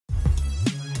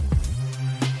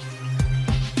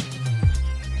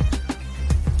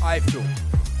iFILM,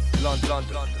 London,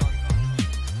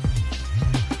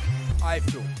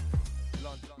 iFILM.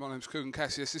 My name's Kugan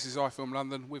Cassius, this is iFILM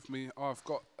London. With me I've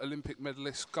got Olympic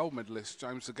medalist, gold medalist,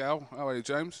 James DeGale. How are you,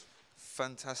 James?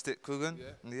 Fantastic, Kugan.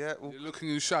 Yeah. You're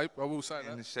looking in shape, I will say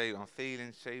that. In shape,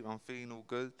 I'm feeling all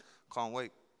good. Can't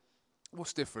wait.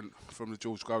 What's different from the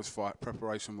George Groves fight,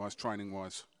 preparation-wise,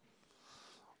 training-wise?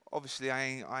 Obviously,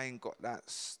 I ain't got that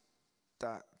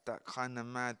kind of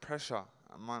mad pressure.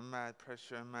 My mad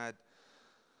pressure and mad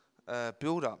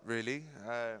build-up, really.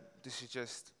 This is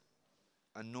just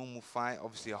a normal fight,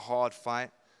 obviously a hard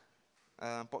fight.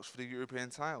 Box for the European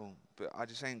title, but I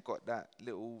just ain't got that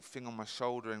little thing on my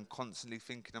shoulder and constantly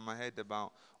thinking in my head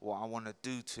about what I want to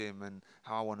do to him and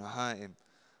how I want to hurt him.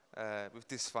 With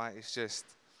this fight, it's just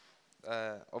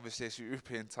obviously it's a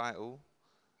European title,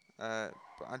 but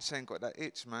I just ain't got that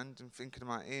itch, man. I'm thinking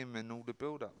about him and all the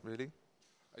build-up, really.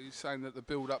 Are you saying that the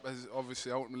build-up has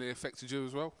obviously ultimately affected you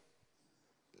as well?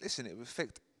 Listen, it would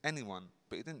affect anyone,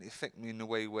 but it didn't affect me in a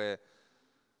way where,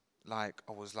 like,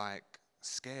 I was like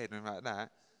scared and like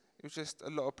that. It was just a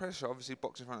lot of pressure. Obviously,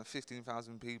 boxing in front of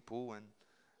 15,000 people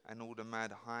and all the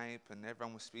mad hype, and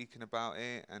everyone was speaking about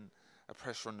it, and a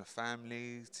pressure on the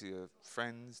family, to your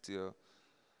friends, to your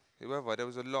whoever. There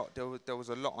was a lot. There was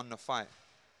a lot on the fight,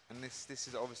 and this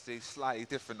is obviously slightly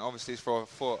different. Obviously, it's for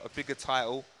a bigger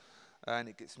title, and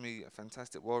it gets me a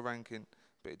fantastic world ranking.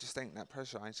 But it just ain't that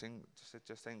pressure. I think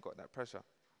just ain't got that pressure.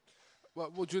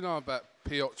 Well, what do you know about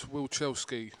Piotr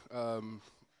Wilczewski?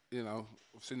 You know,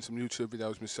 I've seen some YouTube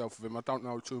videos myself of him. I don't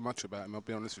know too much about him, I'll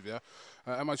be honest with you.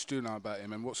 How much do you know about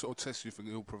him, and what sort of tests do you think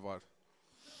he'll provide?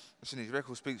 Listen, his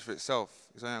record speaks for itself.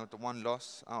 He's only had the one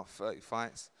loss out of 30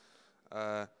 fights,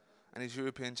 and he's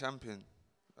European champion.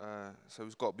 So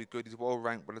he's got to be good. He's world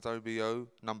ranked by the WBO,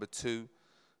 #2.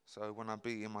 So when I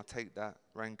beat him, I take that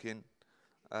ranking.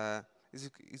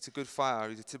 He's a good fighter.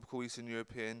 He's a typical Eastern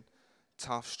European,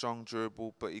 tough, strong,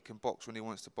 durable, but he can box when he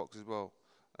wants to box as well.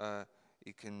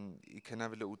 He can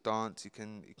have a little dance. He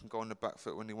can go on the back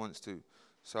foot when he wants to.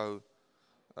 So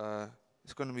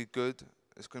it's going to be good.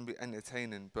 It's going to be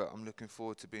entertaining. But I'm looking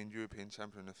forward to being European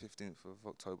champion on the 15th of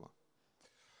October.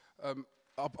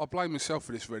 I blame myself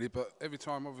for this really, but every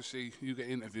time obviously you get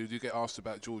interviewed, you get asked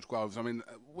about George Groves. I mean,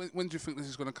 when do you think this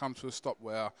is going to come to a stop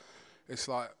where it's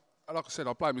like I said,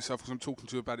 I blame myself because I'm talking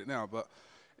to you about it now, but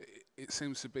it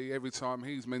seems to be every time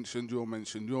he's mentioned, you're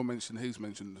mentioned, he's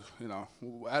mentioned, you know.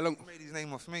 How long? He made his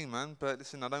name off me, man, but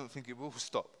listen, I don't think it will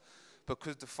stop.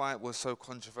 Because the fight was so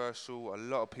controversial, a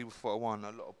lot of people thought I won,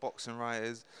 a lot of boxing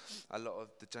writers, a lot of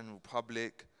the general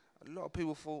public, a lot of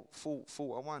people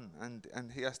thought I won,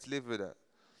 and he has to live with that.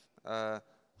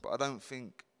 But I don't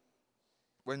think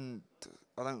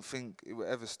it will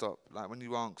ever stop. Like when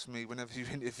you ask me, whenever you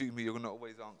interview me, you're gonna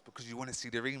always ask because you want to see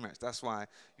the rematch. That's why.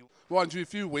 Mind you,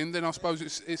 if you win, then I suppose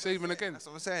it's even again. That's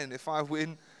what I'm saying. If I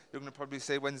win, you're gonna probably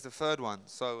say when's the third one.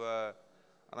 So I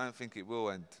don't think it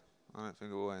will end.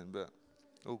 But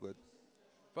all good.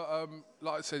 But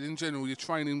like I said, in general, your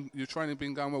training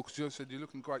been going well because you said you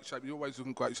look in great shape. You always look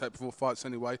in great shape before fights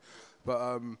anyway.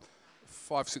 But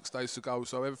 5-6 days to go,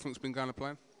 so everything's been going to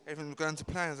plan. Everything's going to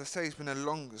plan. As I say, it's been a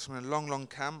long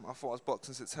camp. I thought I was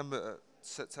boxing September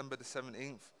the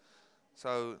 17th.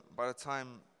 So by the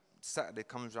time Saturday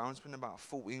comes around, it's been about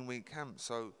a 14-week camp.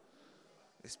 So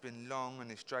it's been long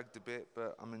and it's dragged a bit,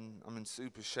 but I'm in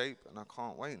super shape and I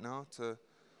can't wait now to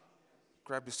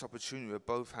grab this opportunity with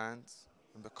both hands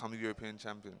and become a European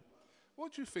champion.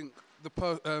 What do you think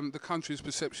the country's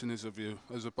perception is of you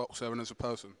as a boxer and as a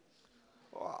person?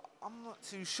 Well, I'm not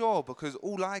too sure because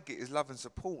all I get is love and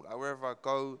support. Like wherever I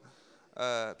go,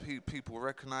 people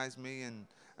recognise me and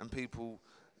people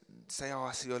say, "Oh,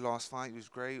 I see your last fight, it was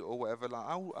great," or whatever. Like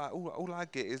all I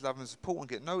get is love and support and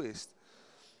get noticed.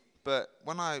 But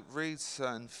when I read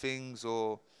certain things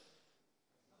or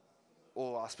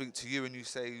I speak to you and you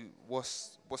say,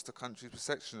 "What's the country's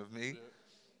perception of me?"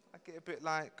 I get a bit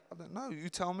like, I don't know. You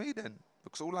tell me then,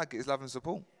 because all I get is love and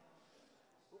support.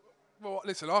 Well,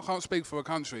 listen, I can't speak for a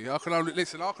country. I can only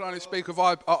speak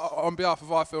on behalf of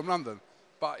iFILM London.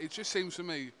 But it just seems to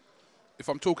me, if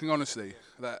I'm talking honestly,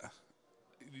 that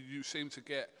you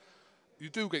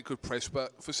do get good press,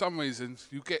 but for some reason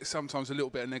you get sometimes a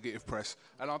little bit of negative press,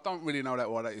 and I don't really know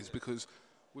why that is because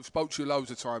we've spoke to you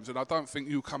loads of times, and I don't think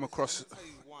you come across. I'll tell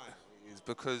you why it is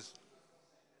because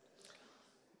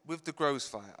with the Groves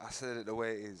fight, I said it the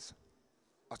way it is.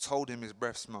 I told him his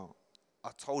breath smelled.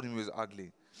 I told him he was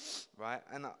ugly. Right,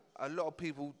 and a lot of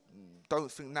people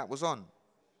don't think that was on,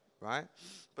 right?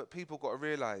 But people got to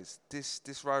realise this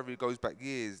rivalry goes back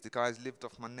years. The guy's lived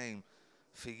off my name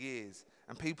for years,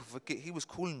 and people forget he was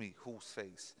calling me horse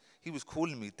face. He was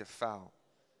calling me the foul.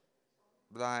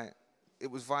 Like, it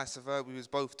was vice versa. We was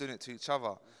both doing it to each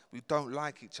other. We don't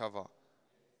like each other.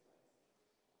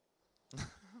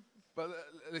 But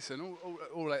listen,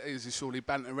 all that is surely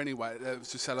banter anyway.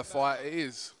 To sell a fight, it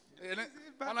is. Isn't it?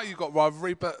 I know you've got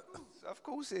rivalry, but... Of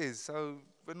course it is. So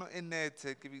we're not in there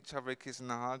to give each other a kiss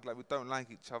and a hug. Like, we don't like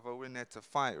each other. We're in there to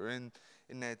fight. We're in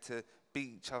there to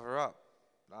beat each other up.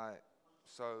 Like,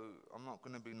 so I'm not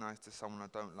going to be nice to someone I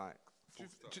don't like. Do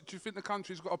you think the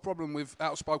country's got a problem with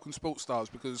outspoken sports stars?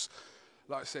 Because,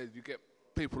 like I said, you get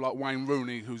people like Wayne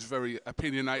Rooney, who's very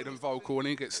opinionated and vocal, and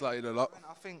he gets slated a lot.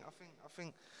 I think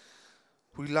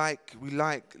we like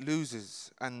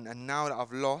losers, and now that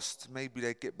I've lost, maybe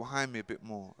they get behind me a bit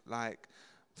more. Like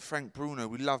Frank Bruno,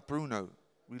 we love Bruno.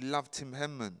 We love Tim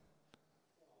Henman.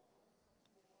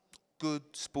 Good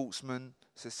sportsmen,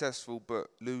 successful, but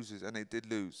losers, and they did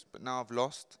lose. But now I've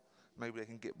lost, maybe they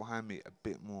can get behind me a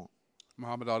bit more.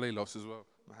 Muhammad Ali lost as well.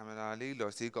 Muhammad Ali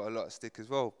lost. He got a lot of stick as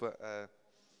well. But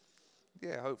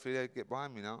yeah, hopefully they get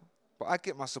behind me now. But I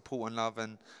get my support and love,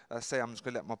 and I say I'm just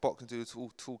going to let my boxing do the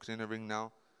talking in the ring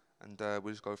now, and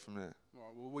we'll just go from there.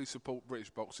 Right, well, we support British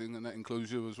boxing, and that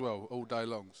includes you as well, all day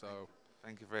long. So,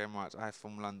 thank you very much.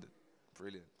 iFILM London.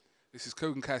 Brilliant. This is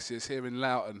Kugan Cassius here in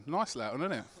Loughton. Nice Loughton,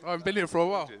 isn't it? I haven't been here for a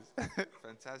while.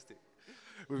 Fantastic.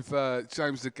 With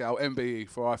James DeGale, MBE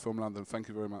for iFILM London. Thank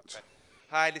you very much.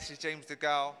 Hi, this is James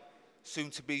DeGale,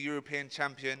 soon to be European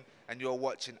champion, and you're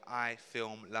watching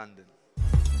iFILM London.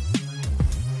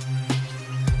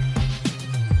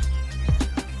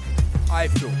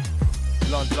 iFILM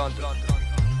London.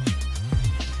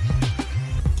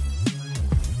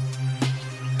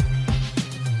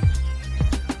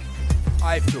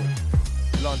 iFILM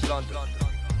London.